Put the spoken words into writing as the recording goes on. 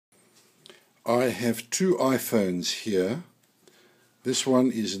I have two iPhones here. This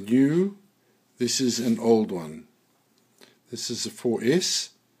one is new, this is an old one. This is the 4S,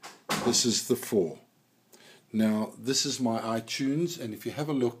 this is the 4. Now this is my iTunes, and if you have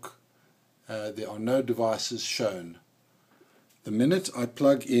a look, there are no devices shown. The minute I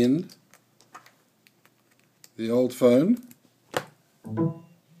plug in the old phone,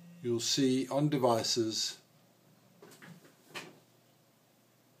 you'll see on devices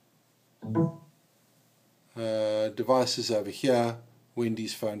devices over here,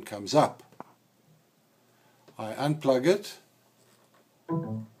 Wendy's phone comes up. I unplug it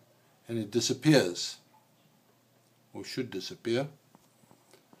and it disappears, or should disappear.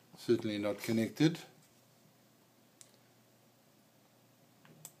 Certainly not connected.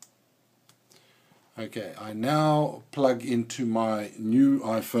 Okay, I now plug into my new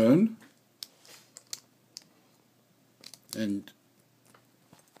iPhone and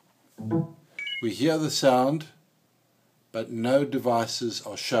we hear the sound, but no devices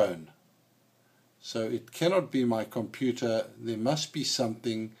are shown. So it cannot be my computer. There must be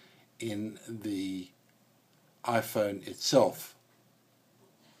something in the iPhone itself.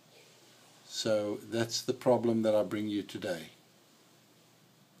 So that's the problem that I bring you today.